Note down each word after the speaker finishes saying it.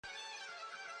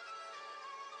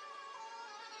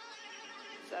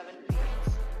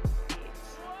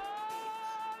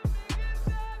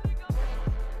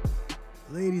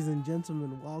Ladies and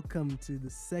gentlemen, welcome to the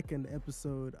second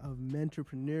episode of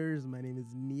Mentorpreneurs. My name is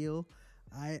Neil.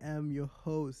 I am your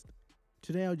host.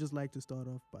 Today, I would just like to start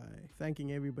off by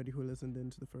thanking everybody who listened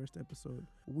into the first episode.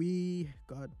 We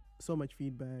got so much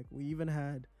feedback. We even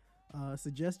had a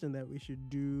suggestion that we should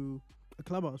do a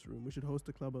clubhouse room. We should host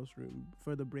a clubhouse room,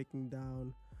 further breaking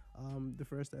down the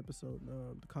first episode,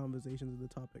 the conversations of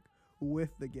the topic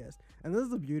with the guest. And this is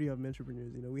the beauty of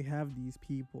Mentorpreneurs. You know, we have these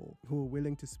people who are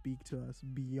willing to speak to us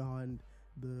beyond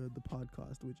the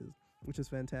podcast, which is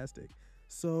fantastic.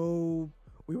 So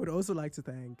we would also like to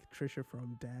thank Trisha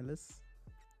from Dallas.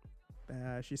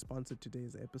 She sponsored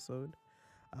today's episode.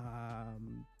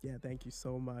 Thank you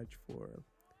so much for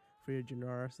your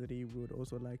generosity. We would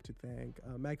also like to thank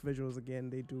Mac Visuals again.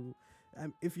 They do.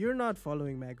 If you're not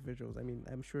following Mac Visuals, I mean,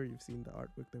 I'm sure you've seen the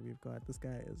artwork that we've got. This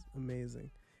guy is amazing.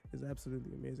 Is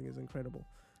absolutely amazing. Is incredible.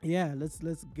 Yeah, let's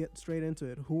get straight into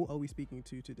it. Who are we speaking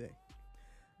to today?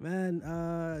 Man,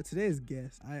 today's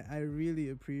guest, I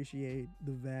really appreciate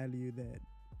the value that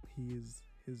he's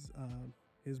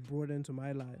brought into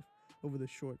my life over the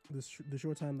short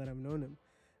time that I've known him.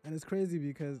 And it's crazy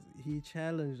because he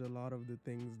challenged a lot of the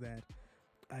things that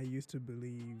I used to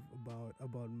believe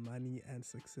about money and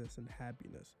success and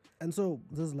happiness. And so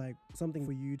this is like something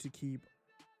for you to keep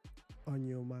on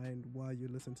your mind while you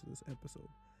listen to this episode.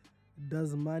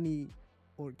 Does money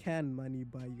or can money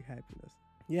buy you happiness?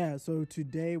 Yeah, so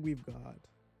today we've got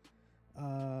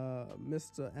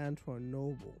Mr. Antoine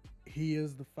Noble. He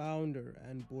is the founder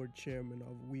and board chairman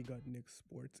of We Got Knicks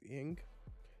Sports Inc.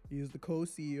 He is the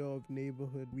co-CEO of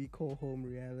neighborhood we call home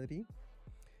reality.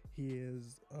 He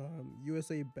is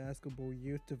USA Basketball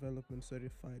Youth Development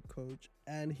Certified Coach,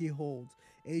 and he holds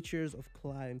 8 years of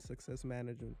client success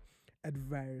management at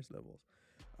various levels.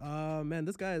 Man,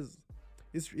 this guy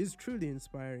is truly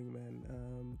inspiring,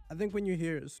 man. I think when you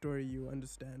hear his story, you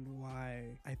understand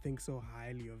why I think so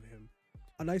highly of him.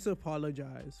 I'd like to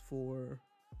apologize for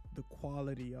the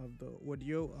quality of the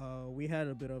audio. We had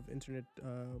a bit of internet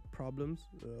problems,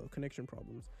 connection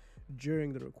problems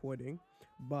during the recording,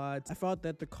 but I felt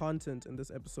that the content in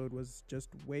this episode was just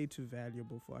way too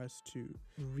valuable for us to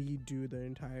redo the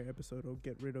entire episode or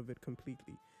get rid of it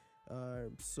completely.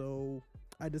 So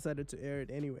I decided to air it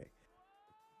anyway.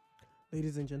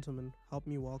 Ladies and gentlemen, help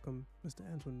me welcome Mr.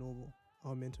 Antoine Noble,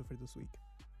 our mentor for this week.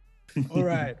 All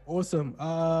right, awesome.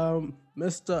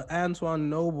 Mr. Antoine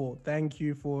Noble, thank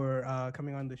you for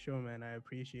coming on the show, man. I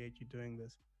appreciate you doing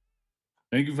this.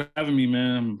 Thank you for having me,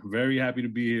 man. I'm very happy to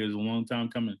be here. It's a long time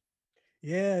coming.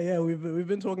 Yeah, we've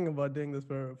been talking about doing this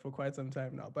for quite some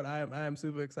time now, but I am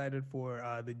super excited for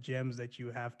the gems that you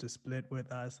have to split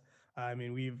with us. I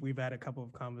mean, we've had a couple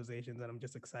of conversations, and I'm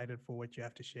just excited for what you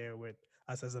have to share with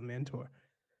us as a mentor.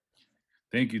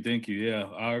 Thank you. Yeah,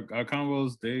 our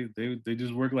convos they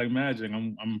just work like magic.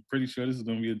 I'm pretty sure this is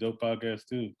gonna be a dope podcast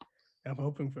too. I'm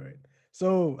hoping for it.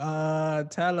 So,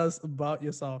 tell us about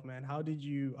yourself, man. How did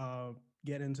you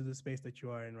get into the space that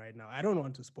you are in right now? I don't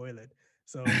want to spoil it,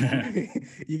 so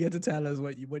you get to tell us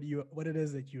what it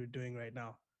is that you're doing right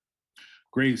now.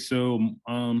 Great. So,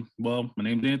 well, my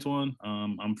name's Antoine.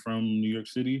 I'm from New York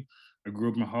City. I grew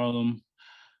up in Harlem.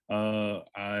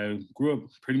 I grew up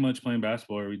pretty much playing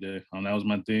basketball every day. That was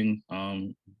my thing.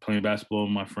 Playing basketball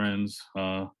with my friends.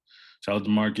 Shout out to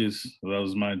Marcus. That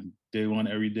was my day one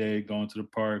every day, going to the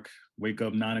park, wake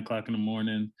up 9 o'clock in the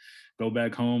morning, go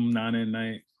back home 9 at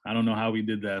night. I don't know how we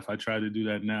did that. If I tried to do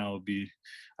that now,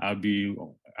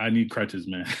 I need crutches,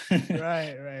 man.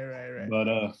 Right.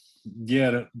 But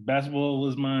yeah, basketball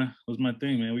was my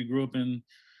thing, man. We grew up in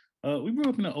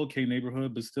an okay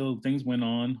neighborhood, but still things went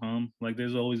on. Like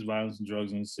there's always violence and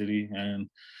drugs in the city, and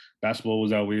basketball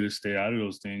was our way to stay out of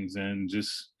those things and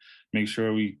just make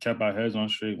sure we kept our heads on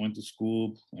straight, went to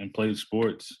school and played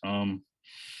sports.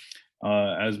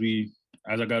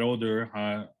 As I got older,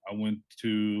 I went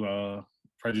to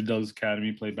Frederick Douglass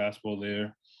Academy, played basketball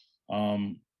there.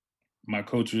 My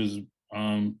coach was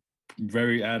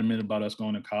very adamant about us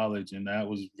going to college, and that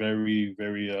was very,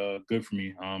 very good for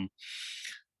me.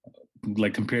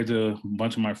 Like compared to a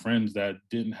bunch of my friends that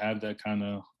didn't have that kind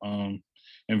of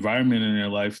environment in their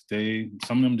life,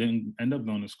 some of them didn't end up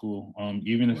going to school.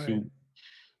 Even if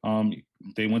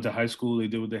they went to high school, they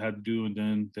did what they had to do, and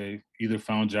then they either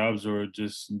found jobs or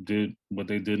just did what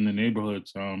they did in the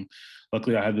neighborhoods.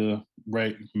 Luckily, I had the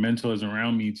right mentors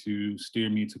around me to steer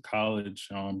me to college,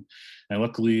 and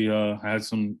luckily, I had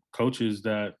some coaches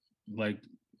that like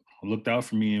looked out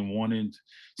for me and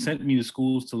sent me to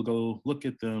schools to go look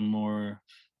at them or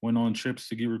went on trips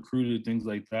to get recruited, things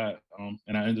like that.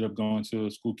 And I ended up going to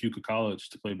a school, Keuka College,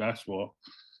 to play basketball.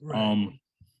 Right.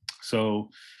 So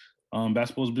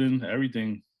basketball's been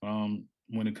everything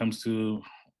when it comes to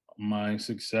my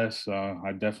success.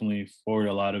 I definitely forward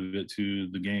a lot of it to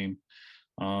the game,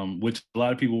 which a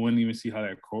lot of people wouldn't even see how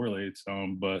that correlates.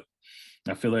 But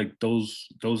I feel like those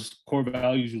core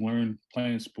values you learn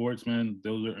playing sports, man,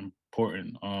 those are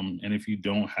important. And if you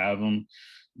don't have them,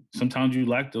 sometimes you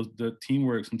lack the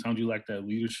teamwork. Sometimes you lack that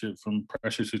leadership from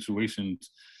pressure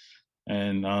situations.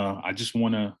 And I just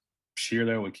want to share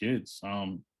that with kids.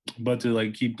 But to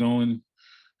like keep going,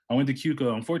 I went to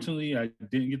Keuka. Unfortunately, I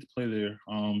didn't get to play there.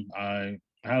 I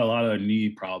had a lot of knee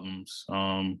problems,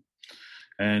 and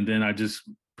then I just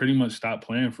pretty much stopped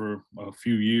playing for a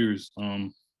few years.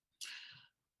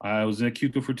 I was in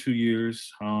Keuka for 2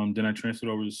 years. Then I transferred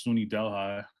over to SUNY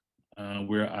Delhi,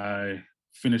 where I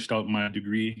finished out my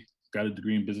degree, got a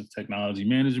degree in business technology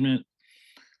management.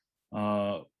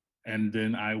 And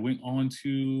then I went on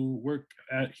to work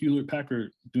at Hewlett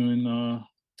Packard doing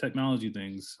technology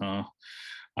things.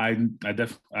 I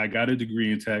got a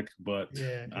degree in tech, but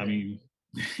I mean,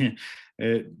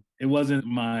 it wasn't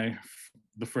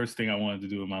the first thing I wanted to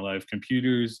do in my life.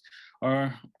 Computers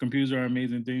are an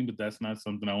amazing thing, but that's not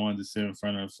something I wanted to sit in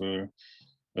front of for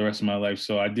the rest of my life.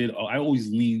 So I always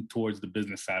leaned towards the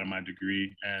business side of my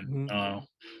degree and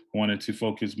wanted to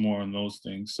focus more on those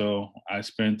things. So I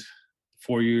spent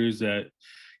 4 years at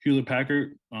Hewlett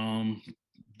Packard.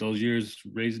 Those years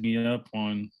raised me up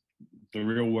on the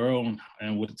real world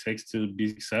and what it takes to be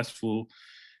successful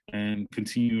and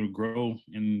continue to grow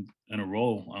in a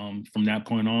role. From that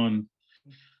point on,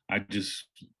 I just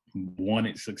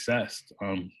wanted success.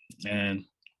 And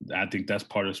I think that's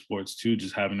part of sports too,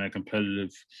 just having that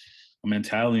competitive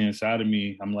mentality inside of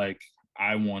me. I'm like,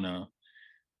 I want to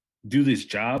do this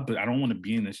job, but I don't want to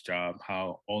be in this job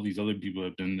how all these other people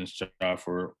have been in this job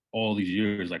for all these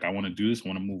years. Like, I want to do this, I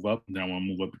want to move up, and then I want to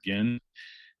move up again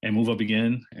and move up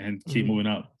again and keep moving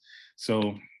up.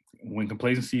 So when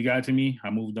complacency got to me,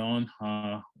 I moved on,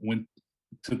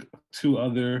 took 2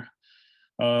 other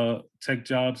tech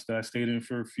jobs that I stayed in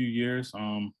for a few years.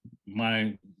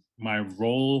 My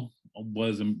role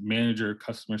was a manager of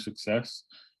customer success.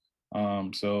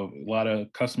 So a lot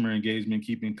of customer engagement,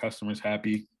 keeping customers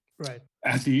happy. Right.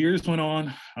 As the years went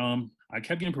on, I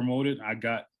kept getting promoted. I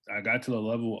got to the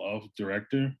level of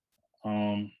director.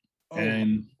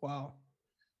 And wow,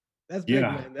 that's big,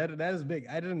 yeah, man. That is big.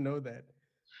 I didn't know that.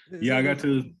 yeah,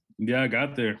 So I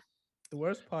got there. the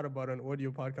worst part about an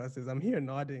audio podcast is I'm here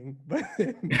nodding, but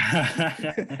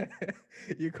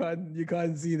you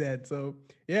can't see that. So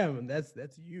yeah, man, that's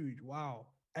huge. Wow.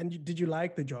 And did you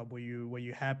like the job? Were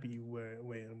you happy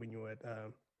when you were at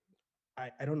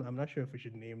I don't know. I'm not sure if we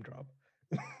should name drop.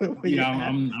 Yeah,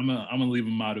 I'm gonna leave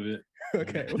them out of it.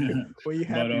 Okay. Were you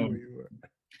happy But where you were?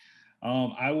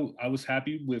 I was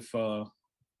happy with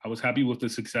the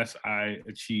success I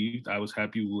achieved. I was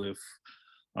happy with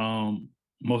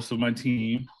most of my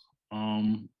team,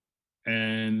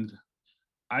 and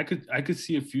I could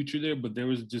see a future there, but there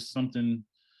was just something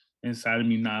inside of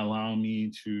me not allowing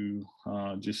me to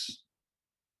just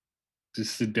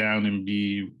sit down and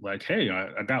be like, hey,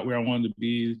 I got where I wanted to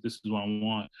be. This is what I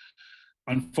want.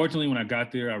 Unfortunately, when I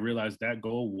got there, I realized that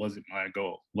goal wasn't my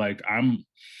goal. Like, I'm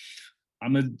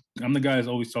the guy that's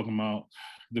always talking about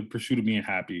the pursuit of being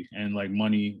happy, and like,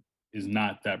 money is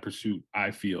not that pursuit.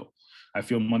 I feel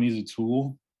money is a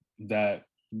tool that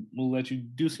will let you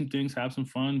do some things, have some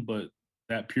fun, but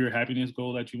that pure happiness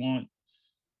goal that you want,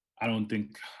 I don't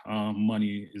think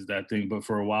money is that thing. But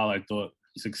for a while, I thought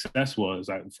success was.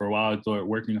 For a while, I thought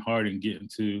working hard and getting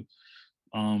to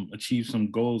achieve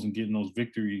some goals and getting those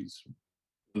victories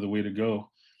were the way to go.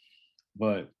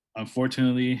 But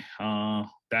unfortunately,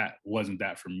 that wasn't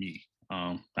that for me.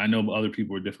 I know other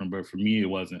people were different, but for me, it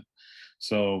wasn't.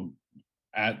 So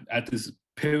at this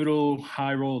pivotal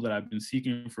high role that I've been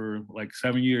seeking for like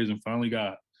 7 years and finally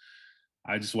got,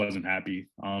 I just wasn't happy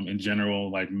in general,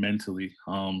 like mentally.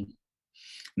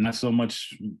 Not so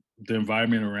much the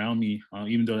environment around me,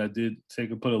 even though that did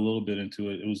put a little bit into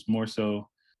it. It was more so,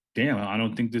 damn, I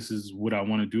don't think this is what I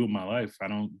want to do with my life.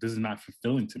 This is not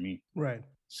fulfilling to me. Right.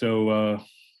 So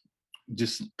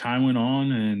just time went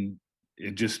on and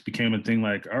it just became a thing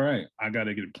like, all right, I got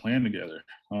to get a plan together.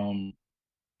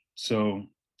 So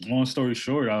long story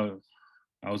short, I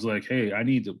was like, hey, I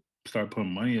need to start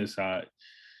putting money aside.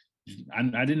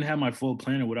 I didn't have my full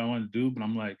plan of what I wanted to do, but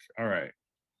I'm like, all right,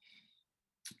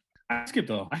 I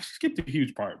skipped a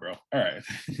huge part, bro. All right.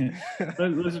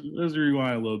 Let's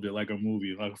rewind a little bit, like a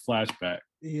movie, like a flashback.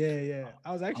 Yeah.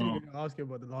 I was actually Um, going to ask you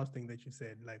about the last thing that you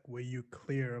said. Like, were you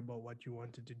clear about what you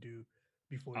wanted to do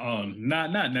before you?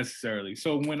 not necessarily.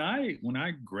 So when I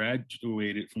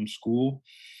graduated from school,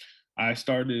 I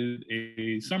started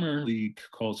a summer league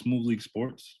called Smooth League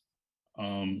Sports.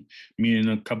 Me and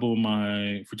a couple of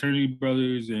my fraternity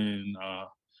brothers and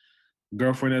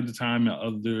girlfriend at the time and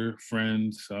other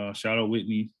friends, shout out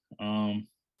Whitney.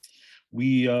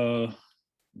 We uh,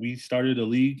 we started a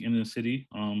league in the city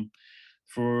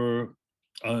for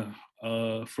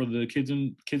for the kids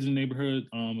in the neighborhood,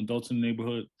 adults in the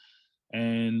neighborhood,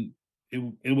 and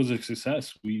it was a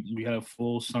success. We had a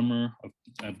full summer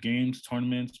of games,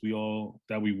 tournaments. We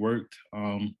worked.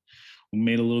 We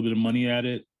made a little bit of money at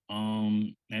it,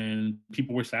 and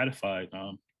people were satisfied.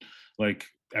 Like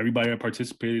everybody that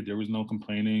participated, there was no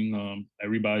complaining.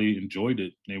 Everybody enjoyed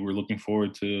it. They were looking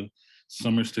forward to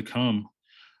summers to come.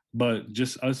 But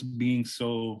just us being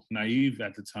so naive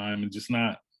at the time and just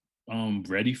not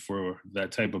ready for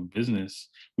that type of business,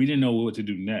 we didn't know what to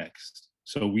do next.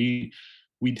 So we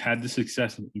had the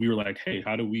success. We were like, hey,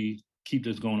 how do we keep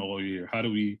this going all year? How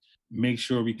do we make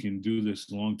sure we can do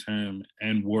this long term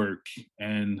and work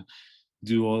and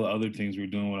do all the other things we're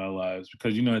doing with our lives?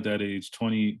 Because at that age,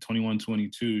 20, 21,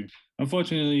 22,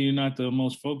 unfortunately, you're not the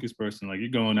most focused person. Like, you're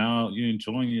going out, you're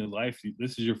enjoying your life.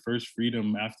 This is your first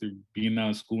freedom after being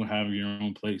out of school and having your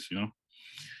own place.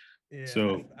 Yeah,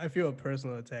 So I feel a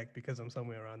personal attack because I'm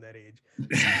somewhere around that age.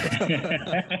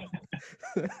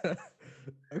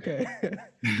 Okay.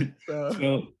 So,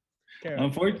 so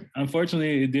Karen.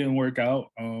 unfortunately, it didn't work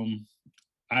out.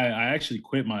 I actually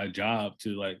quit my job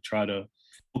to like try to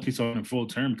focus on it full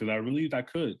term because I believed I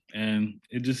could, and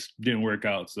it just didn't work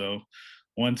out. So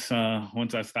once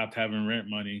I stopped having rent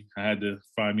money, I had to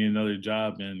find me another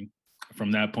job, and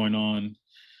from that point on,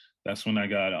 that's when I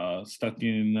got stuck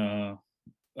in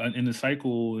the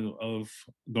cycle of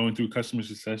going through customer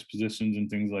success positions and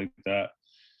things like that.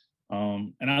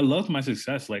 And I love my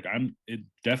success. Like it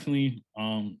definitely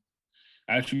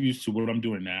attributes to what I'm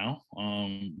doing now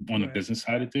on the Right. business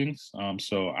side of things.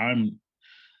 So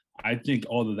I think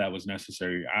all of that was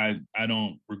necessary. I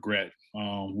don't regret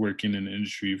working in the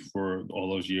industry for all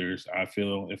those years. I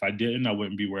feel if I didn't, I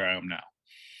wouldn't be where I am now.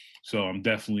 So I'm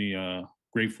definitely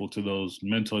grateful to those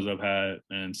mentors I've had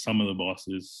and some of the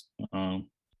bosses.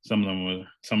 Some of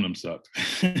them sucked.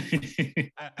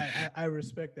 I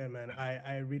respect that, man.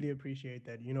 I really appreciate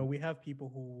that. We have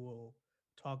people who will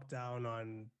talk down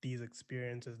on these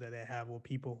experiences that they have, or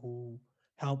people who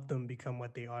help them become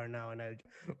what they are now.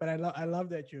 But I love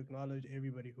that you acknowledge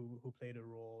everybody who played a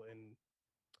role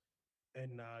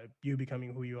in you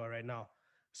becoming who you are right now.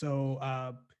 So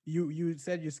you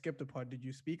said you skipped a part. Did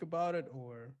you speak about it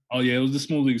or? Oh yeah, it was the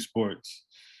Smooth League Sports.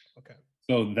 Okay.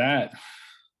 So that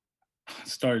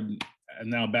started, and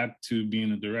now back to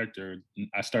being a director.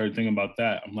 I started thinking about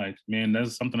that. I'm like, man,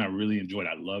 that's something I really enjoyed.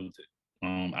 I loved it.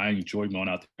 I enjoyed going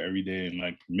out there every day and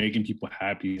like making people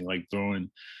happy, like throwing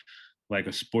like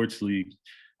a sports league.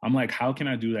 I'm like, how can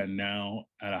I do that now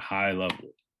at a high level?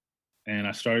 And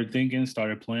I started thinking,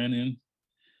 started planning,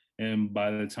 and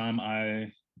by the time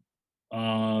I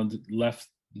left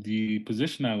the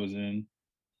position I was in,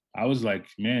 I was like,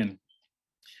 man,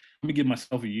 let me give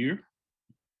myself a year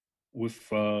with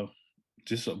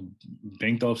just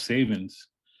banked off savings,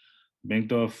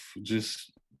 banked off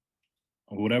just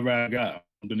whatever I got.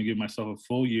 I'm going to give myself a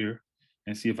full year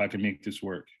and see if I can make this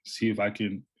work. See if I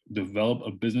can develop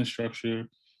a business structure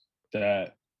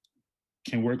that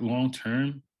can work long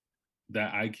term,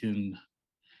 that I can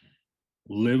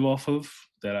live off of,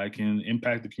 that I can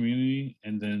impact the community,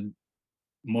 and then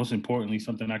most importantly,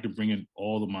 something I can bring in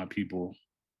all of my people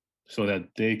so that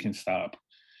they can stop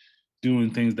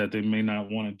doing things that they may not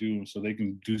want to do, so they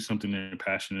can do something they're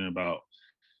passionate about.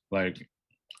 Like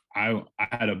I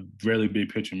had a really big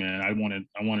picture, man. I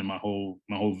wanted my whole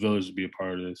village to be a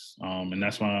part of this, and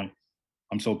that's why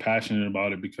I'm so passionate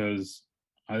about it because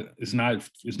it's not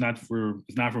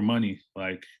for money.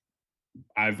 Like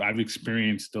I've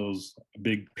experienced those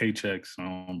big paychecks.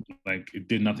 Like it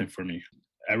did nothing for me.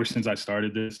 Ever since I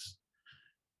started this,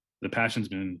 the passion's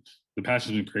been the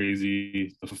passion's been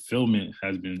crazy. The fulfillment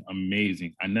has been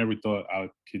amazing. I never thought I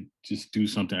could just do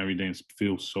something every day and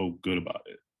feel so good about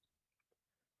it.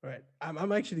 Right.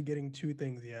 I'm actually getting two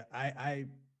things here.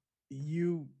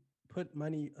 You put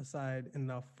money aside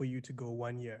enough for you to go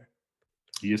 1 year.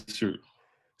 Yes, sir.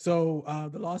 So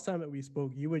the last time that we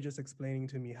spoke, you were just explaining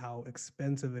to me how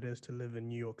expensive it is to live in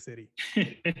New York City.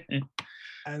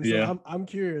 And so Yeah. I'm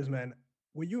curious, man.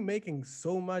 were you making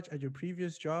so much at your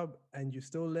previous job and you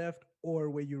still left, or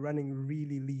were you running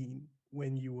really lean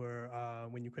when you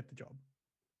quit the job?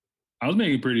 I was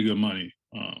making pretty good money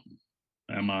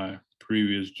at my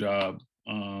previous job.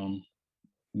 Um,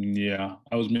 yeah,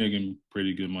 I was making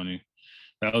pretty good money.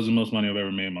 That was the most money I've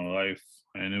ever made in my life,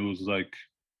 and it was like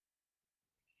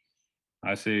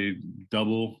I say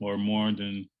double or more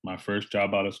than my first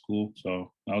job out of school.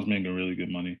 So I was making really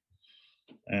good money,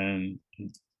 and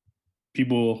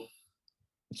people,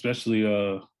 especially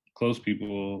close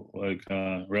people like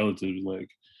relatives, like,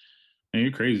 man,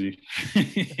 you're crazy.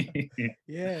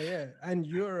 Yeah, yeah. And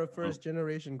you're a first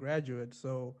generation graduate,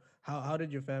 so how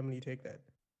did your family take that?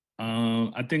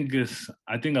 I think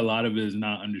a lot of it is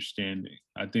not understanding.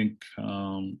 I think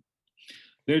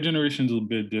their generation's a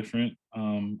bit different.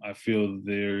 I feel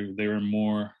they're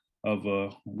more of a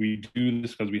we do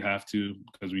this because we have to,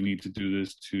 because we need to do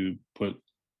this to put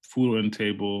food on the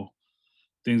table,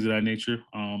 things of that nature.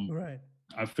 Right.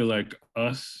 I feel like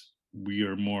us, we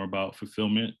are more about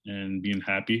fulfillment and being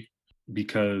happy,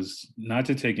 because not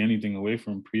to take anything away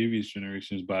from previous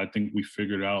generations, but I think we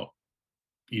figured out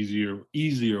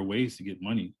easier ways to get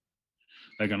money.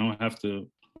 Like I don't have to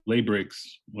lay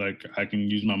bricks. Like I can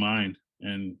use my mind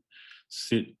and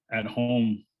sit at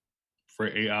home for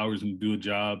 8 hours and do a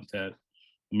job that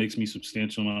makes me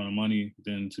substantial amount of money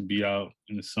than to be out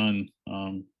in the sun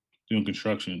doing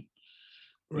construction.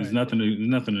 Right. There's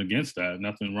nothing against that,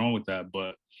 nothing wrong with that,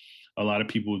 but a lot of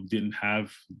people didn't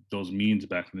have those means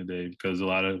back in the day because a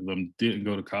lot of them didn't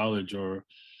go to college or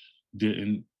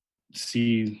didn't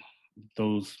see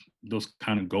those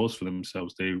kind of goals for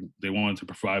themselves. They wanted to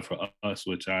provide for us,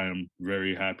 which I am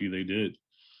very happy they did.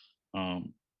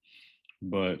 Um,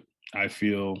 but I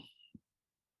feel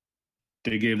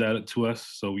they gave that to us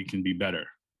so we can be better,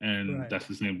 and Right. that's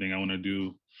the same thing I want to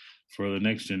do for the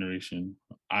next generation.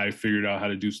 I figured out how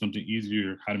to do something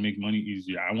easier, how to make money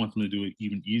easier. I want them to do it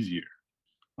even easier,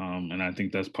 and I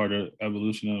think that's part of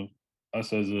evolution of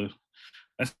us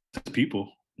as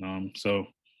people. So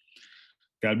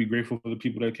gotta be grateful for the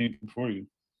people that came before you.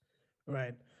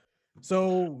 Right.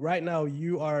 So right now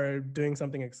you are doing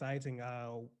something exciting.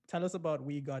 Tell us about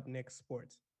We Got Next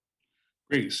Sports.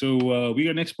 Great. So We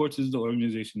Got Next Sports is the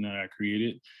organization that I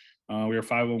created. We're a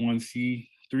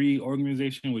 501c3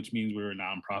 organization, which means we're a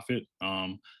nonprofit.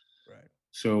 Right.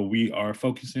 So we are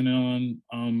focusing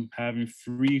on having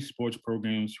free sports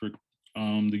programs for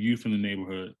the youth in the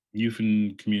neighborhood, youth in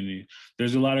the community.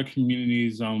 There's a lot of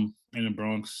communities in the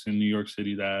Bronx in New York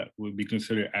City that would be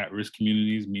considered at-risk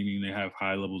communities, meaning they have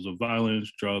high levels of violence,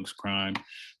 drugs, crime,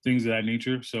 things of that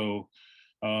nature. So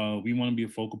we want to be a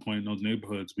focal point in those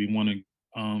neighborhoods. We want to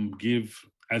give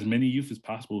as many youth as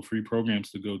possible free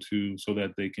programs to go to so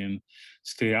that they can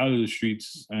stay out of the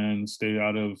streets and stay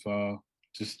out of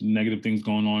just negative things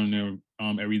going on in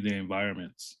their everyday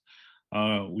environments.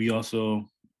 We also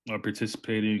are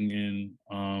participating in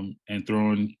and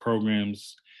throwing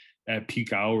programs at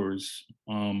peak hours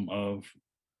of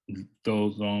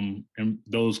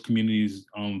those communities'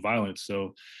 violence.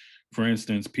 So, for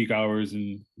instance, peak hours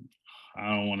in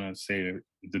I don't want to say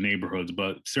the neighborhoods,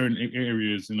 but certain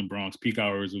areas in the Bronx, peak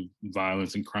hours of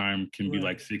violence and crime can be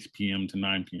like Right. 6 p.m. to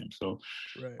 9 p.m. So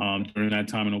Right. during that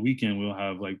time on the weekend, we'll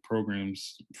have like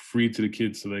programs free to the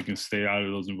kids so they can stay out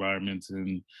of those environments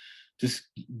and just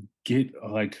get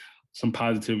like some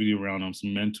positivity around them,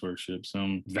 some mentorship,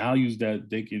 some values that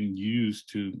they can use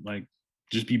to like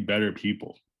just be better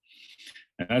people.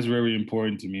 And that's very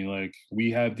important to me. Like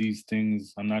we have these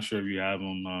things. I'm not sure if you have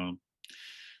them.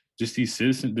 Just the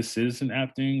citizen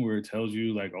app thing where it tells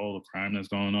you like all the crime that's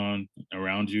going on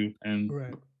around you. And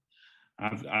Right.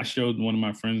 I showed one of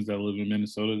my friends that live in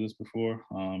Minnesota this before,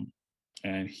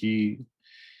 and he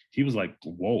was like,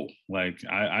 "Whoa!" Like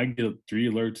I get 3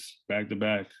 alerts back to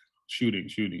back, shooting,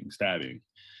 stabbing,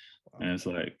 Wow. and it's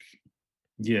like,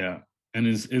 yeah, and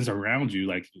it's around you.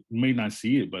 Like you may not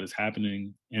see it, but it's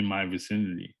happening in my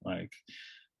vicinity. Like,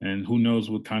 and who knows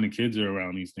what kind of kids are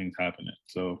around these things happening.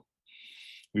 So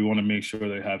we want to make sure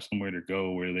they have somewhere to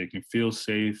go where they can feel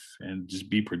safe and just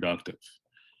be productive.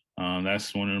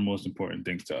 That's one of the most important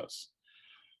things to us.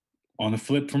 On the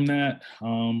flip from that,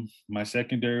 my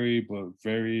secondary but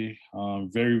very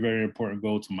important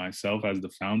goal to myself as the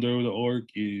founder of the org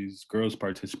is girls'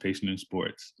 participation in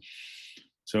sports.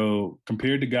 So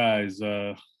compared to guys,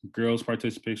 girls'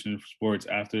 participation in sports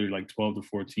after like 12 to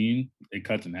 14, it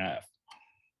cuts in half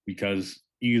because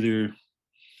either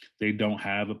they don't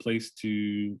have a place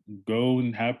to go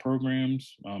and have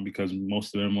programs because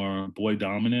most of them are boy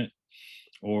dominant,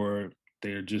 or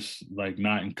they're just like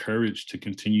not encouraged to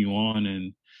continue on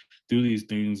and do these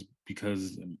things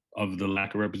because of the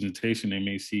lack of representation they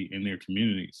may see in their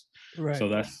communities. Right. So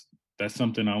that's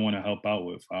something I want to help out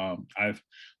with. I've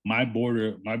my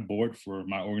board for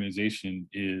my organization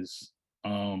is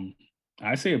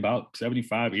I say about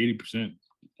 75-80%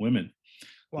 women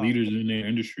Wow. leaders in their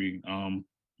industry,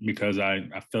 because I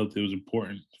felt it was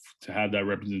important to have that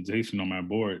representation on my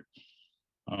board.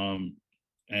 Um,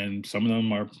 and some of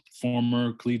them are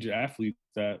former collegiate athletes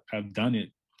that have done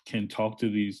it, can talk to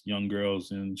these young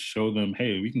girls and show them,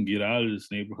 hey, we can get out of this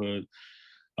neighborhood.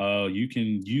 You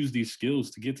can use these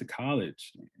skills to get to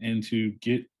college and to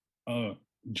get a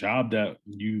job that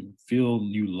you feel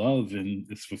you love and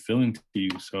it's fulfilling to you.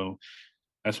 So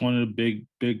that's one of the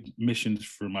big missions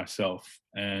for myself.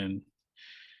 And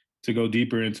to go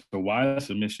deeper into why that's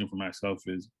a mission for myself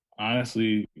is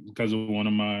honestly because of one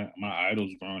of my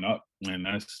idols growing up, and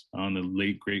that's on the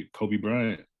late great Kobe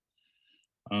Bryant.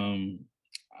 Um,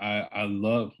 I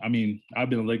love. I mean, I've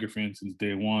been a Laker fan since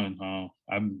day one.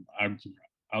 I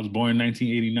was born in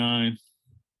 1989.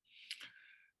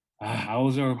 I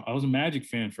was a Magic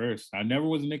fan first. I never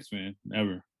was a Knicks fan,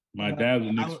 never. My Uh, dad was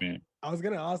a I, Knicks w- fan. I was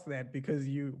gonna ask that because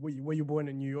were you born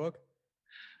in New York?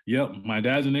 Yep, my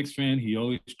dad's a Knicks fan. He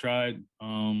always tried,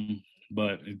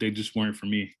 but they just weren't for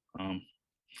me.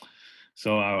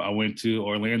 So I went to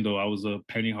Orlando. I was a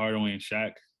Penny Hardaway and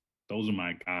Shaq. Those are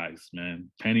my guys,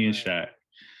 man. Penny and Right. Shaq.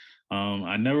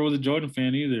 I never was a Jordan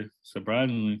fan either,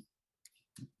 surprisingly.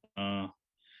 Uh,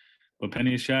 but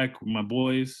Penny and Shaq were my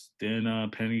boys. Then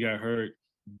Penny got hurt,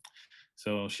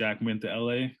 so Shaq went to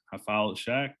LA. I followed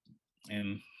Shaq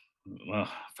and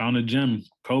found a gem,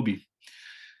 Kobe.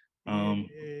 Yeah, Um,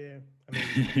 yeah, yeah.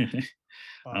 I mean,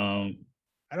 wow. um,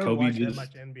 I don't Kobe watch that just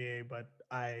much NBA, but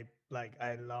I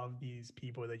love these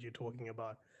people that you're talking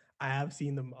about. I have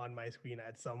seen them on my screen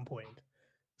at some point.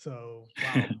 So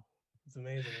wow, it's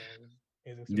amazing, man.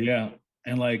 Amazing story. yeah,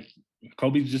 and like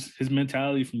Kobe, just his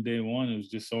mentality from day one was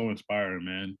just so inspiring,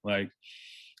 man. Like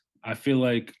I feel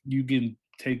like you can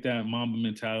take that Mamba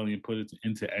mentality and put it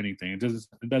into anything. It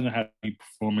doesn't have to be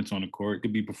performance on the court. It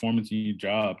could be performance in your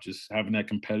job, just having that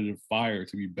competitive fire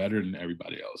to be better than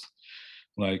everybody else.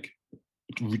 Like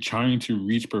trying to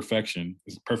reach perfection.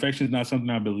 Perfection is not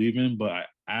something I believe in, but I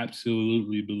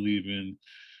absolutely believe in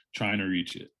trying to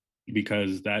reach it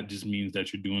because that just means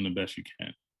that you're doing the best you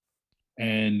can.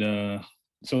 And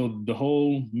so the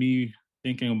whole me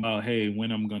thinking about, hey,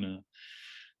 when I'm gonna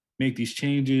make these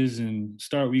changes and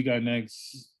start We Got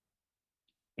Next,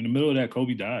 in the middle of that,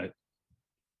 Kobe died.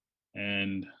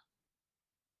 And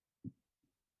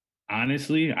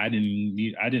honestly, I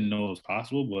didn't know it was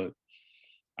possible, but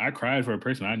I cried for a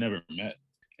person I never met.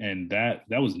 And that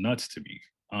was nuts to me.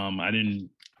 I didn't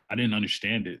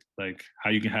understand it. Like how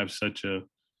you can have such a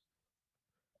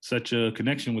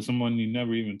connection with someone you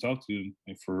never even talked to,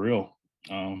 like, for real.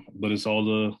 But it's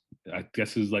all I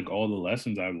guess it's like all the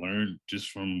lessons I've learned just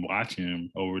from watching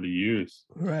him over the years.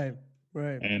 Right,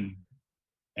 right. And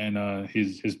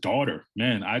his daughter,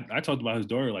 man, I talked about his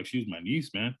daughter like she was my niece,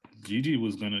 man. Gigi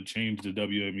was gonna change the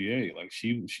WNBA. Like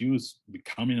she was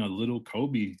becoming a little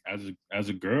Kobe as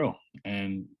a girl,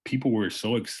 and people were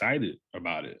so excited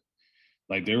about it.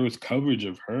 Like there was coverage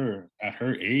of her at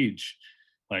her age.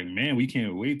 Like, man, we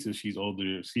can't wait till she's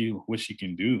older to see what she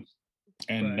can do.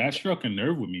 And Right. that struck a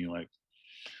nerve with me. Like,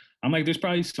 I'm like, there's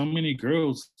probably so many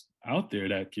girls out there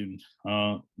that can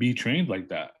be trained like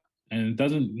that. And it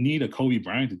doesn't need a Kobe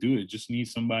Bryant to do it. It just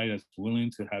needs somebody that's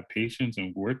willing to have patience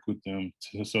and work with them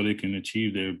so they can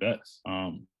achieve their best.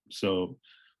 So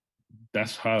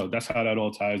that's how that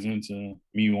all ties into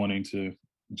me wanting to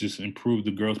just improve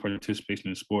the girls' participation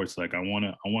in sports. Like I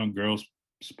want girls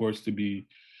sports to be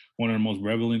one of the most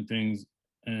relevant things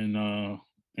in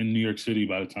New York City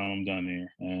by the time I'm done here.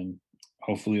 And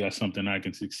hopefully that's something I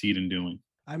can succeed in doing.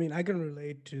 I mean, I can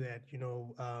relate to that.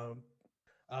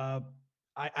 Uh,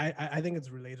 I think it's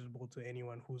relatable to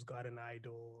anyone who's got an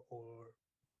idol or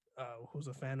who's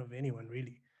a fan of anyone,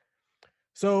 really.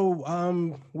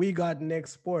 So we got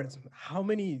next sports. How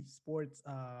many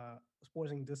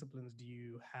sporting disciplines do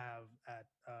you have at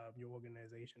your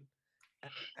organization?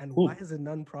 And why Cool. is it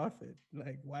nonprofit?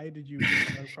 Like, why did you make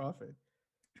it nonprofit?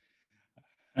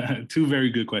 Two very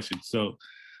good questions. So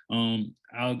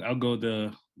I'll go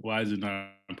the why is it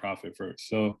nonprofit first.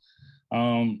 So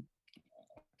um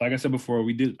like I said before,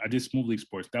 I did Smooth League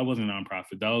Sports. That wasn't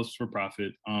nonprofit. That was for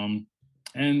profit. And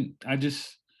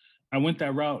I went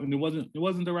that route, and it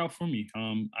wasn't the route for me.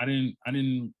 I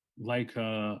didn't like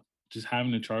just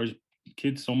having to charge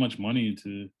kids so much money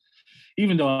to,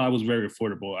 even though I was very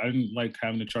affordable. I didn't like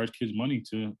having to charge kids money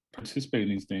to participate in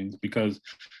these things because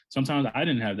sometimes I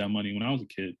didn't have that money when I was a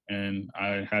kid, and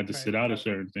I had to sit out of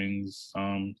certain things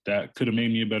that could have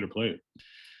made me a better player.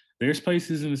 There's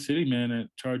places in the city, man, that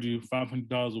charge you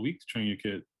 $500 a week to train your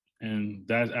kid, and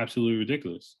that's absolutely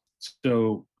ridiculous.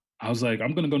 So I was like,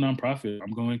 I'm going to go nonprofit.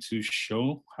 I'm going to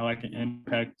show how I can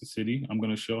impact the city. I'm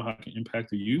going to show how I can impact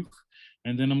the youth,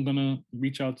 and then I'm going to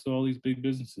reach out to all these big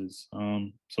businesses.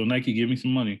 So Nike, give me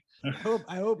some money.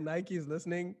 I hope Nike is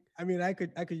listening. I mean, I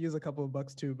could use a couple of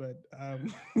bucks too, but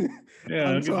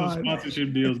yeah, get some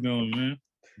sponsorship deals going, man.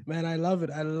 Man, I love it.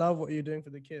 I love what you're doing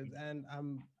for the kids, and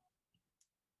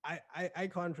I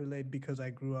can't relate because I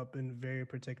grew up in very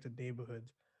protected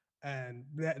neighborhoods, and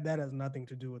that has nothing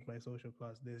to do with my social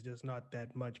class. There's just not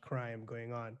that much crime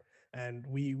going on, and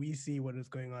we see what is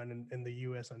going on in the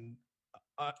U.S.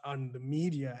 On the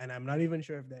media, and I'm not even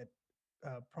sure if that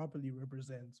properly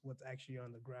represents what's actually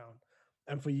on the ground.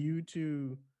 And for you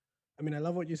to, I mean, I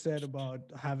love what you said about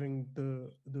having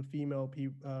the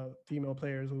female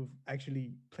players who've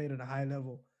actually played at a high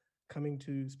level coming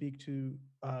to speak to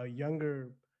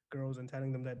younger girls and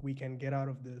telling them that we can get out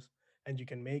of this and you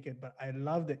can make it. But I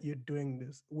love that you're doing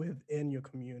this within your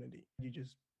community. You're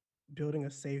just building a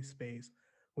safe space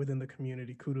within the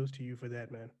community. Kudos to you for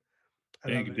that, man.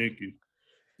 Thank you.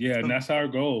 Yeah, and that's our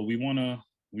goal. We wanna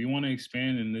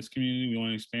expand in this community. We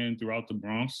want to expand throughout the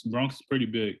Bronx. Bronx is pretty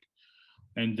big.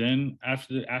 And then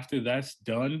after that's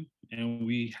done and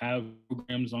we have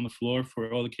programs on the floor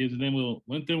for all the kids, then we'll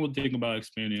think about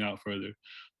expanding out further.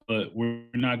 But we're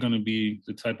not going to be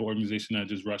the type of organization that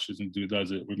just rushes and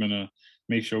does it. We're going to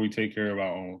make sure we take care of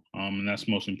our own, and that's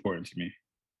most important to me.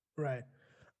 Right.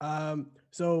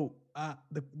 So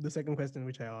the second question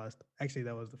which I asked, actually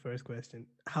that was the first question.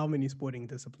 How many sporting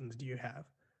disciplines do you have?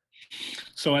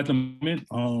 So at the moment,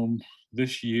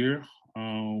 this year,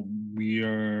 we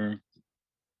are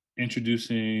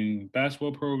introducing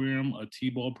basketball program, a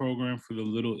T-ball program for the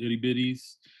little itty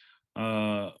bitties.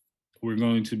 We're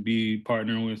going to be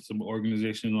partnering with some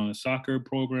organizations on a soccer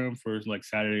program for like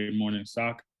Saturday morning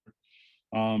soccer.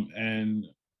 And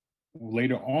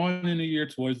later on in the year,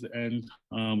 towards the end,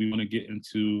 we want to get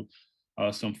into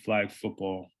some flag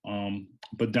football.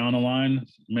 But down the line,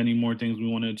 many more things we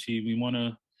want to achieve. We want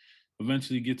to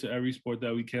eventually get to every sport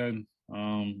that we can.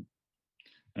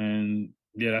 And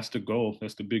yeah, that's the goal.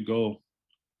 That's the big goal.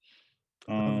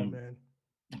 Man.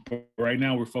 But right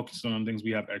now we're focusing on things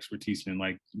we have expertise in,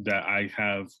 like that I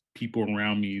have people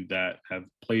around me that have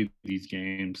played these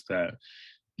games that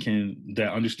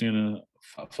understand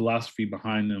a philosophy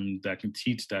behind them, that can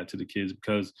teach that to the kids.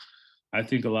 Because I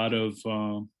think a lot of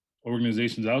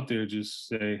organizations out there just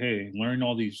say, hey, learn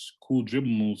all these cool dribble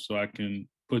moves so I can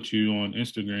put you on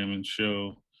Instagram and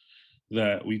show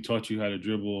that we taught you how to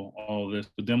dribble all this.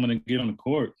 But then when they get on the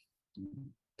court,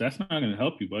 that's not going to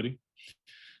help you, buddy.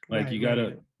 Like you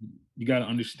gotta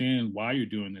understand why you're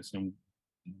doing this and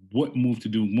what move to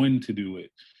do, when to do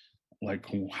it, like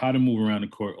how to move around the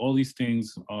court. All these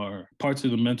things are parts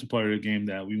of the mental part of the game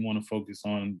that we want to focus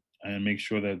on and make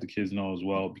sure that the kids know as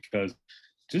well. Because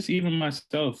just even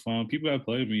myself, people that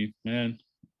played me, man,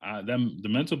 the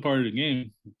mental part of the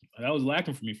game, that was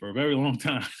lacking for me for a very long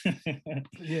time.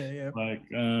 Yeah. Like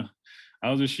I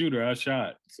was a shooter, I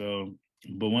shot. So,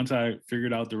 but once I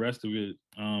figured out the rest of it,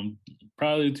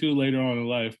 probably too later on in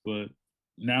life, but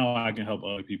now I can help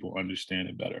other people understand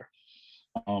it better.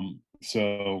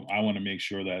 So I want to make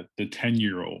sure that the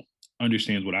 10-year-old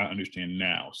understands what I understand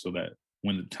now, so that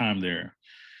by the time they're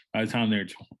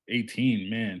 18,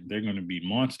 man, they're going to be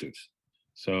monsters.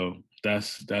 So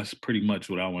that's pretty much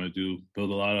what I want to do. Build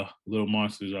a lot of little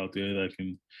monsters out there that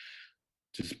can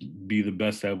just be the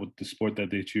best at the sport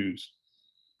that they choose.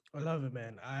 I love it,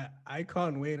 man. I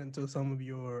can't wait until some of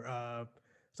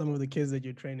the kids that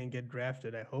you're training get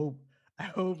drafted. I hope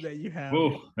that you have.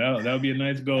 Oh, that would be a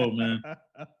nice goal, man.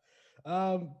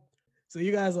 So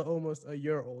you guys are almost a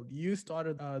year old. You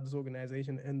started this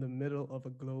organization in the middle of a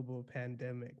global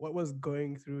pandemic. What was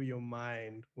going through your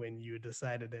mind when you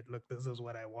decided that, look, this is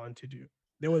what I want to do?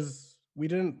 There was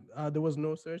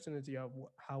no certainty of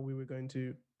how we were going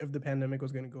to, if the pandemic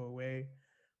was going to go away,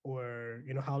 or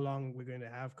how long we're going to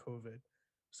have COVID.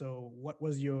 So what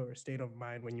was your state of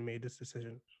mind when you made this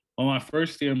decision? Well, my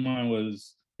first state of mind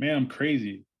was, man, I'm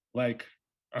crazy. Like,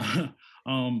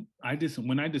 when I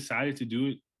decided to do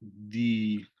it,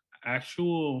 the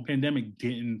actual pandemic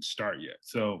didn't start yet.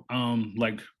 So,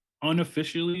 like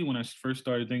unofficially, when I first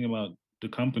started thinking about the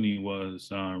company was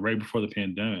right before the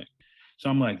pandemic. So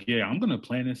I'm like, yeah, I'm gonna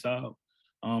plan this out.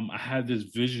 I had this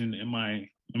vision in my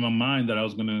mind that I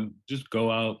was gonna just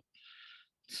go out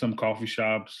some coffee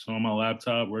shops on my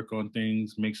laptop, work on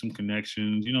things, make some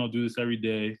connections, do this every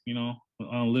day,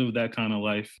 live that kind of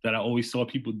life that I always saw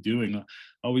people doing. I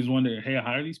always wondered, hey,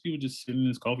 how are these people just sitting in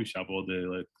this coffee shop all day?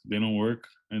 Like they don't work.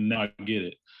 And now I get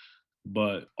it.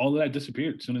 But all of that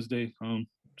disappeared as soon as they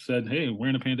said, hey, we're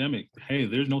in a pandemic. Hey,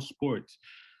 there's no sports.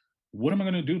 What am I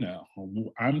going to do now?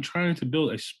 I'm trying to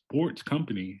build a sports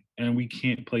company and we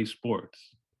can't play sports.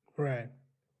 Right.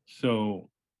 So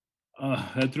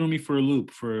that threw me for a loop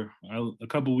for a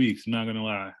couple weeks. I'm not gonna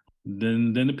lie.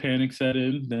 Then the panic set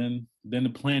in. Then the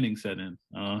planning set in.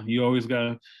 You always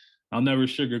got. I'll never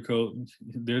sugarcoat.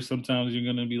 There's sometimes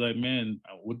you're gonna be like, man,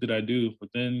 what did I do? But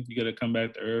then you gotta come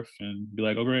back to earth and be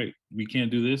like, oh great, we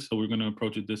can't do this, so we're gonna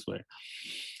approach it this way.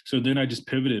 So then I just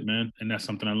pivoted, man, and that's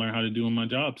something I learned how to do in my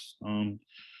jobs.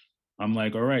 I'm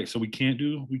like, all right, so we can't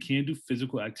do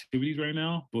physical activities right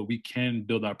now, but we can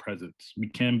build our presence. We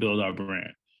can build our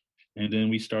brand. And then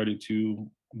we started to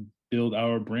build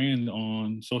our brand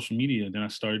on social media. Then I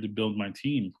started to build my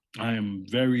team. I am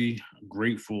very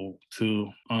grateful to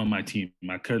my team.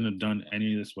 I couldn't have done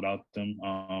any of this without them.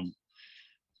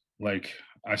 Like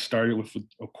I started with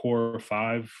a core of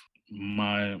 5.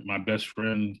 My best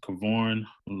friend Kavorn,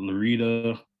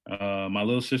 Larita, my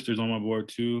little sister's on my board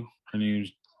too. Her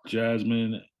name's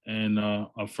Jasmine, and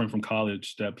a friend from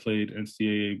college that played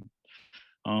NCAA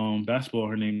basketball.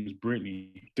 Her name is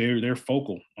Brittany. They're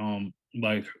focal.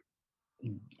 Like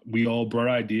we all brought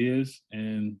ideas,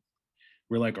 and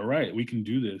we're like, all right, we can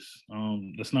do this.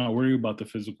 Let's not worry about the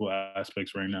physical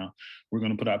aspects right now. We're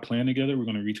going to put our plan together. We're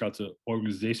going to reach out to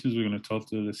organizations. We're going to talk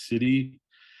to the city,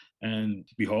 and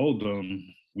behold,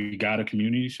 we got a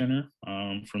community center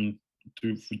from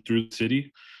through the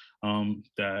city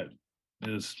that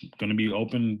is going to be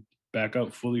open back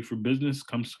up fully for business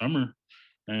come summer,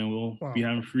 and we'll be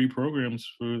having free programs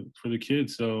for the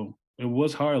kids. So it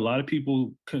was hard. A lot of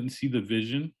people couldn't see the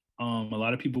vision. A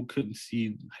lot of people couldn't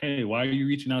see, hey, why are you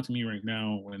reaching out to me right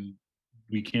now when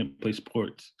we can't play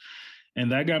sports?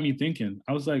 And that got me thinking.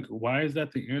 I was like, why is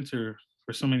that the answer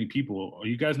for so many people? Are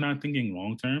you guys not thinking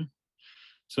long term?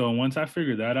 So once I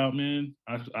figured that out, man,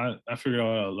 I figured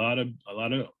out a lot of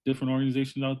different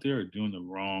organizations out there are doing the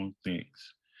wrong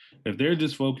things. If they're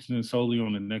just focusing solely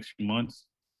on the next few months,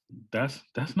 that's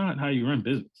not how you run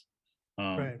business.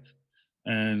 Right.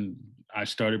 And I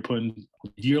started putting a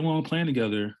year-long plan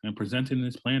together and presenting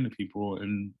this plan to people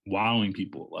and wowing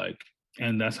people.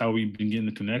 And that's how we've been getting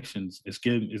the connections. It's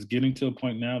getting to a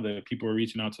point now that people are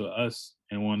reaching out to us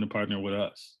and wanting to partner with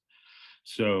us.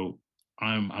 So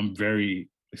I'm very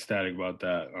ecstatic about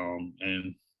that.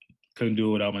 And couldn't do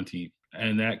it without my team.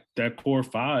 And that core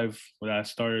 5 that I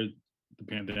started the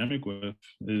pandemic with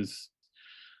is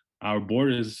our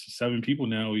board is 7 people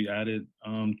now. We added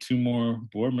 2 more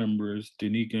board members,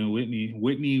 Danica and Whitney.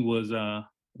 Whitney was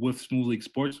with Smooth League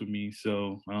Sports with me,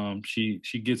 so she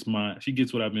gets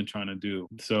what I've been trying to do.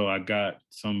 So I got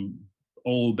some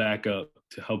old backup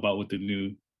to help out with the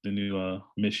new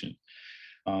mission.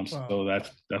 So that's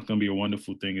gonna be a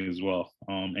wonderful thing as well.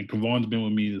 And Kavon's been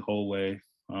with me the whole way.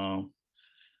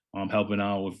 Helping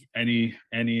out with any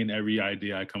and every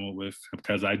idea I come up with,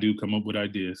 because I do come up with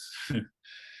ideas.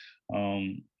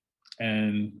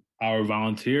 And our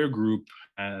volunteer group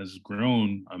has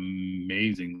grown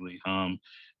amazingly.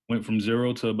 Went from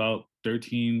 0 to about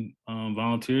 13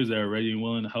 volunteers that are ready and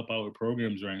willing to help out with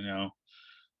programs right now.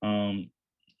 I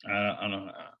don't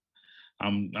know.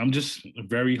 I'm just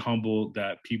very humbled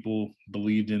that people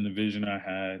believed in the vision I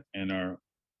had and are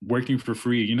working for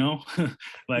free,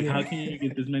 like how can you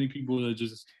get this many people to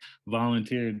just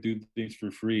volunteer and do things for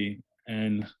free?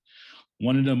 And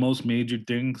one of the most major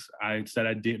things I said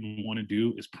I didn't want to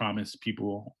do is promise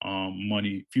people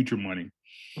money, future money,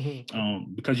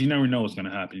 because you never know what's going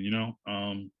to happen.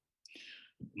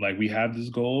 Like we have this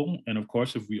goal, and of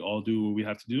course if we all do what we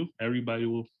have to do, everybody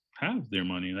will have their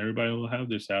money and everybody will have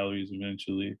their salaries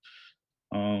eventually.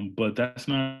 But that's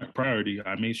not a priority.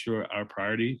 I made sure our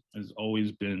priority has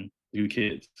always been the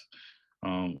kids.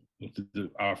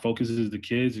 Our focus is the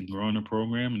kids and growing the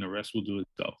program, and the rest will do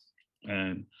itself.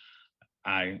 And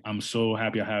I'm so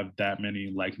happy I have that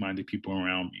many like-minded people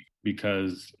around me,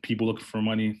 because people looking for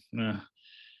money, that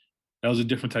was a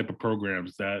different type of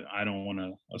programs that I don't want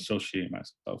to associate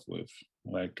myself with.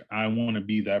 Like I want to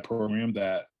be that program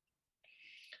that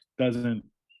doesn't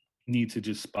need to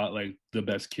just spotlight the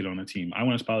best kid on the team. I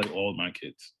want to spotlight all of my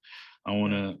kids. I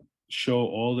want to show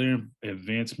all their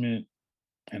advancement,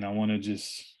 and I want to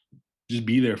just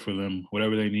be there for them,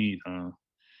 whatever they need.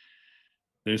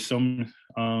 There's so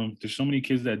many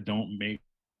kids that don't make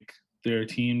their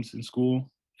teams in school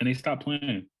and they stop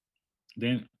playing.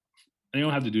 They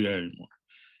don't have to do that anymore.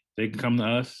 they can come to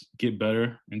us, get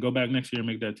better, and go back next year and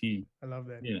make that team. I love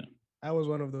that. Yeah. I was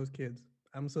one of those kids.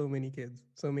 I'm so many kids.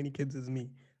 So many kids is me.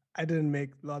 I didn't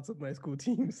make lots of my school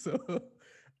teams, so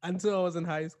until I was in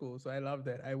high school. So I love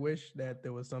that. I wish that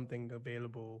there was something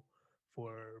available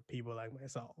for people like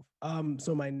myself.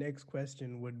 So my next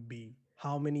question would be,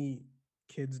 how many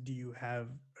kids do you have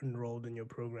enrolled in your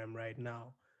program right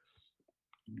now?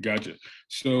 Gotcha.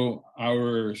 So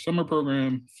our summer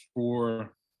program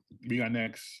for We Got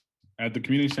Next at the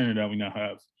community center that we now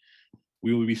have,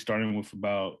 we will be starting with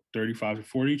about 35 to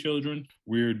 40 children.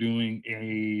 We're doing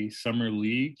a summer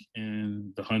league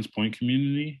in the Hunts Point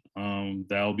community.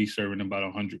 That will be serving about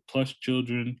 100 plus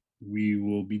children. We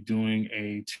will be doing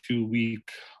a 2-week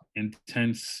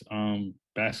intense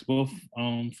basketball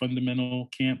fundamental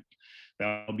camp.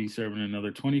 That will be serving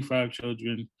another 25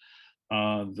 children.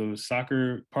 The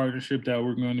soccer partnership that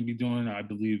we're going to be doing, I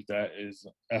believe that is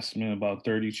estimated about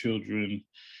 30 children.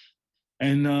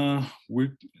 And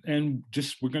we're going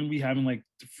to be having like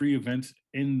free events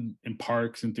in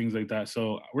parks and things like that.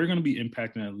 So we're going to be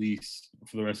impacting at least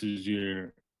for the rest of this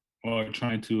year, or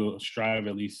trying to strive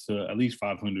at least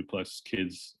 500 plus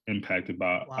kids impacted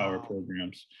by our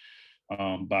programs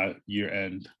by year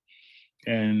end.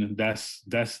 And that's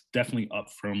definitely up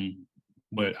from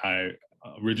what I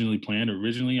originally planned.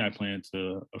 Originally, I planned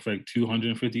to affect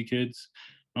 250 kids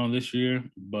this year,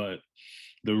 but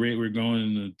the rate we're going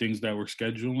and the things that we're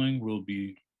scheduling will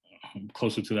be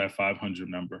closer to that 500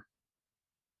 number.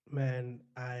 Man,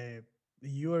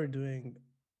 you are doing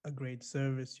a great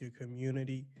service to your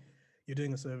community. You're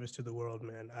doing a service to the world,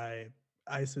 man.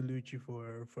 I salute you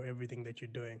for everything that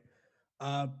you're doing.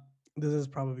 Uh, this is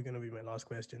probably going to be my last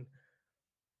question.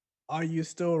 Are you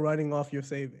still running off your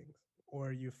savings,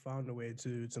 or you found a way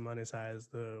to monetize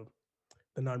the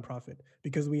nonprofit?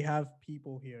 Because we have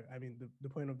people here. I mean, the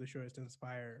point of the show is to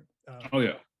inspire Oh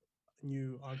yeah,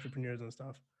 new entrepreneurs and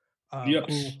stuff.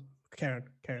 yes. Karen,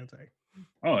 sorry.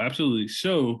 Oh, absolutely.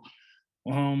 So,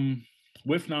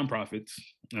 with nonprofits,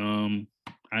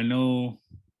 I know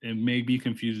it may be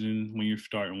confusing when you're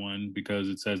starting one because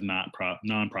it says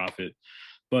nonprofit,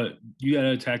 but you got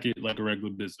to attack it like a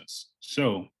regular business.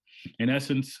 So, in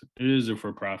essence, it is a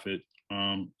for-profit.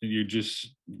 You're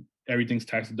just everything's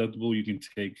tax deductible. You can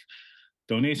take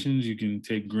donations, you can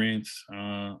take grants,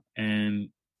 and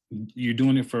you're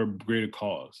doing it for a greater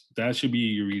cause. That should be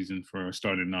your reason for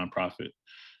starting a nonprofit.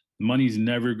 Money's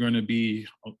never going to be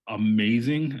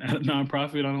amazing at a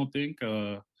nonprofit, I don't think.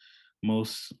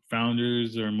 Most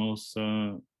founders or most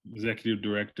executive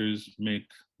directors make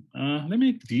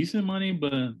decent money,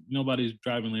 but nobody's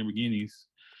driving Lamborghinis.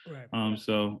 Right.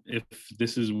 So if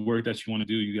this is work that you want to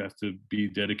do, you have to be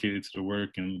dedicated to the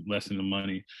work and lessen the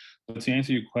money. But to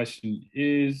answer your question,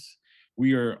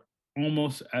 we are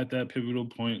almost at that pivotal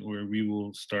point where we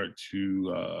will start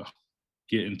to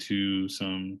get into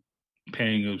some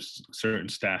paying of certain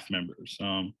staff members.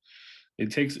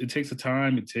 It takes a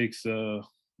time. It takes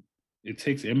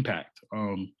impact.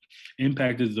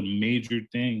 Impact is a major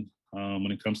thing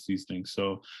when it comes to these things.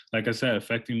 So, like I said,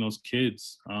 affecting those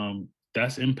kids,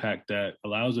 that's impact that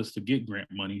allows us to get grant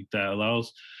money, that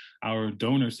allows our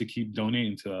donors to keep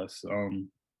donating to us.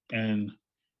 And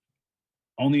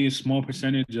only a small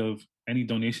percentage of any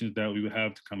donations that we would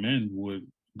have to come in would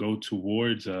go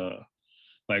towards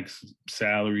like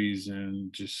salaries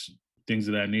and just things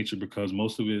of that nature, because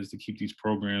most of it is to keep these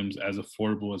programs as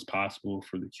affordable as possible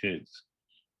for the kids.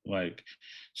 Like,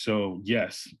 so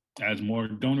yes, as more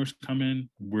donors come in,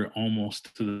 we're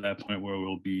almost to that point where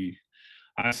we'll be,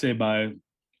 I say by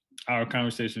our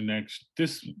conversation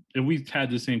if we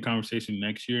had the same conversation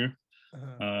next year,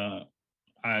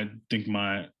 I think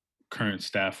my current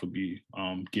staff would be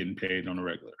getting paid on a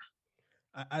regular.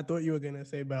 I thought you were gonna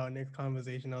say by our next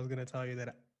conversation, I was gonna tell you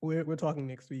that we're talking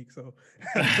next week. So,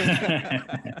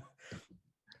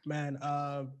 man,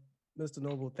 Mr.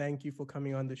 Noble, thank you for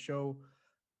coming on the show.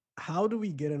 How do we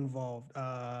get involved?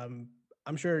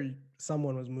 I'm sure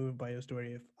someone was moved by your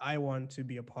story. If I want to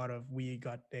be a part of We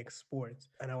Got Next Sports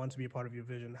and I want to be a part of your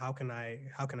vision, how can I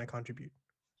contribute?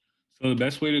 So the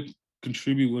best way to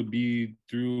contribute would be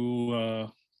through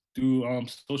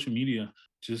social media,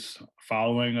 just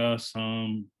following us,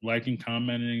 liking,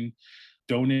 commenting,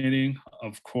 donating.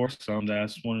 Of course,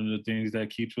 that's one of the things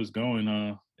that keeps us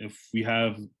going. If we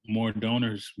have more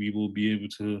donors, we will be able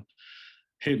to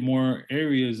hit more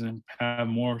areas and have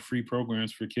more free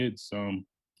programs for kids.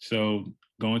 So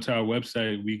going to our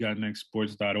website,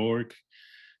 wegotnextsports.org,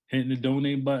 hitting the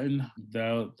donate button,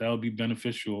 that'll be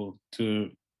beneficial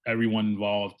to everyone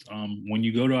involved. When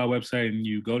you go to our website and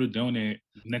you go to donate,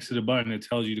 next to the button, it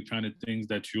tells you the kind of things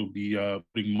that you'll be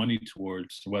putting money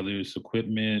towards, whether it's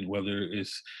equipment, whether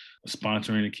it's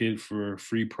sponsoring a kid for a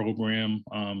free program.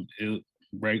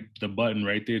 Right, the button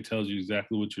right there tells you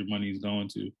exactly what your money is going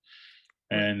to.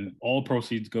 And all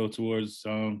proceeds go towards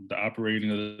the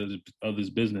operating of this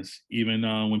business. Even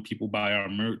when people buy our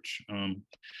merch,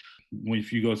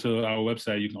 if you go to our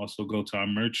website, you can also go to our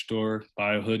merch store,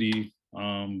 buy a hoodie,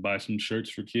 buy some shirts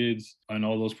for kids, and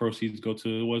all those proceeds go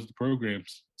towards the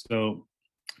programs. So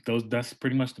that's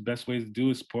pretty much the best way to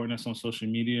do it, supporting us on social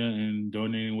media and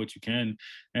donating what you can.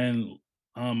 And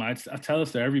I tell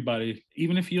us to everybody,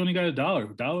 even if you only got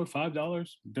 $1, $5,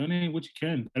 donate what you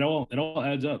can. It all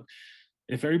adds up.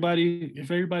 If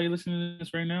everybody listening to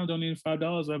this right now donating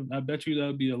 $5, I bet you that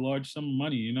would be a large sum of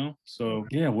money, you know? So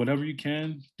yeah, whatever you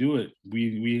can, do it.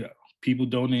 We people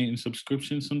donate in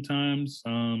subscriptions sometimes.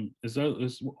 It's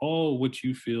all what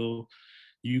you feel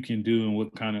you can do and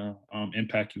what kind of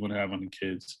impact you want to have on the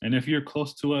kids. And if you're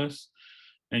close to us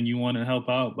and you want to help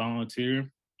out, volunteer,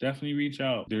 definitely reach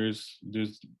out. There's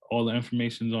all the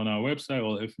information's on our website,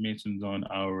 all the information's on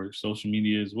our social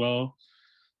media as well.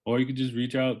 Or you could just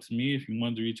reach out to me if you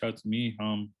wanted to reach out to me.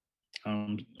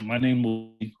 My name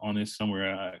will be on this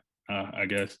somewhere, I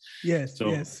guess. Yes, so,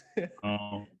 yes.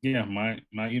 Yeah, my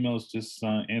email is just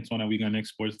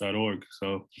Antoine@WeGotNicksSports.org.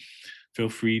 So feel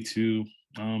free to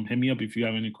hit me up if you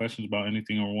have any questions about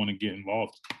anything or want to get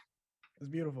involved. It's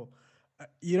beautiful.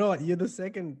 You know what? You're the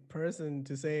second person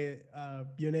to say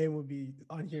your name will be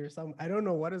on here. I don't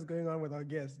know what is going on with our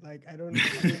guests. Like, I don't.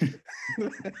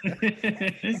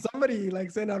 Somebody like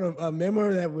sent out a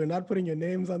memo that we're not putting your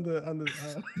names on the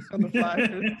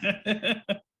flyer.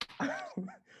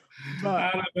 But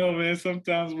I don't know, man.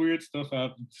 Sometimes weird stuff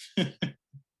happens.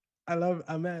 I love,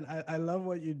 man. I love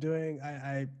what you're doing.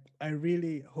 I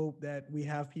really hope that we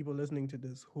have people listening to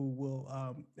this who will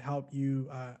help you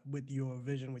with your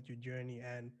vision, with your journey.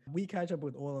 And we catch up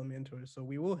with all our mentors, so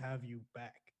we will have you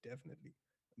back definitely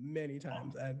many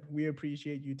times. And we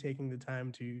appreciate you taking the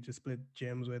time to split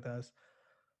gems with us.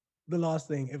 The last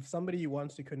thing, if somebody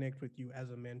wants to connect with you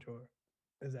as a mentor,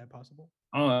 is that possible?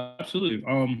 Oh, absolutely.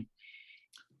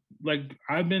 Like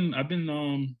I've been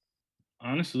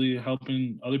honestly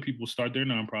helping other people start their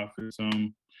nonprofits.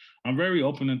 I'm very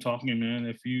open and talking, man.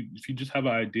 If you just have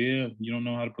an idea, you don't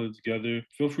know how to put it together,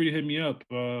 feel free to hit me up.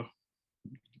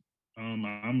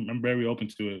 I'm very open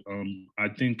to it. I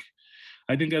think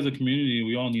as a community,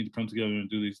 we all need to come together and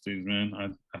do these things, man.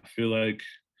 I feel like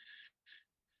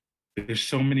there's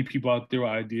so many people out there with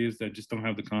ideas that just don't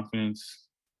have the confidence.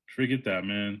 Forget that,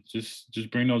 man.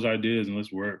 Just bring those ideas and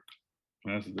let's work.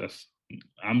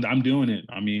 I'm doing it.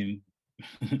 I mean,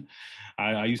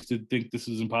 I used to think this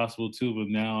was impossible too, but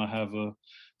now I have a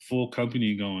full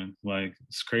company going. Like,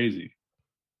 it's crazy.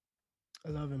 I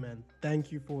love it, man.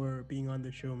 Thank you for being on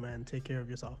the show, man. Take care of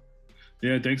yourself.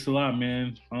 Yeah, thanks a lot,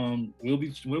 man. We'll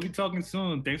be talking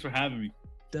soon. Thanks for having me.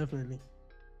 Definitely.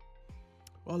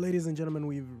 Well, ladies and gentlemen,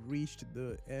 we've reached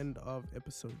the end of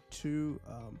episode 2.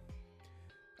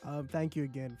 Thank you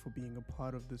again for being a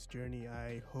part of this journey.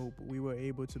 I hope we were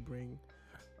able to bring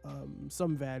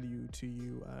some value to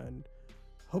you, and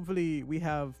hopefully we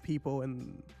have people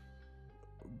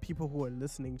who are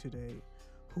listening today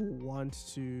who want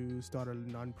to start a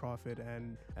nonprofit,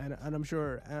 and I'm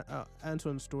sure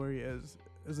Antoine's story is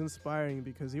inspiring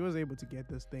because he was able to get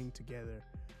this thing together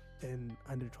in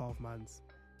under 12 months,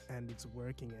 and it's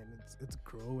working and it's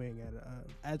growing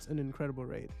at an incredible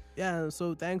rate. Yeah,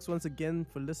 so thanks once again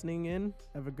for listening in.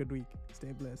 Have a good week.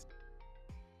 Stay blessed.